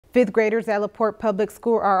Fifth graders at LaPorte Public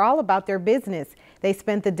School are all about their business. They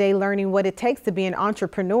spent the day learning what it takes to be an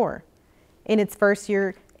entrepreneur. In its first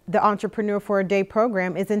year, the Entrepreneur for a Day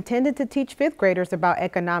program is intended to teach fifth graders about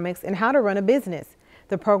economics and how to run a business.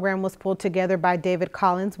 The program was pulled together by David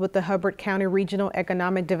Collins with the Hubbard County Regional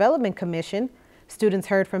Economic Development Commission. Students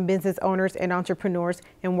heard from business owners and entrepreneurs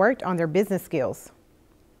and worked on their business skills.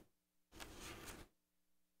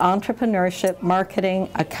 Entrepreneurship, marketing,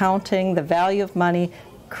 accounting, the value of money,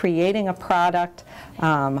 creating a product,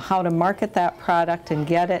 how to market that product and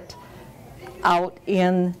get it out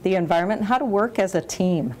in the environment, and how to work as a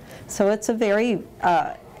team. So it's a very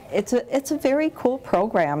it's a very cool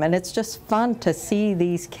program, and it's just fun to see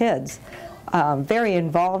these kids very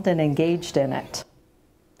involved and engaged in it.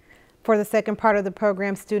 For the second part of the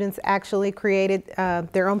program, students actually created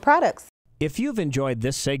their own products. If you've enjoyed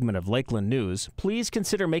this segment of Lakeland News, please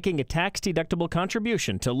consider making a tax-deductible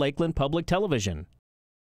contribution to Lakeland Public Television.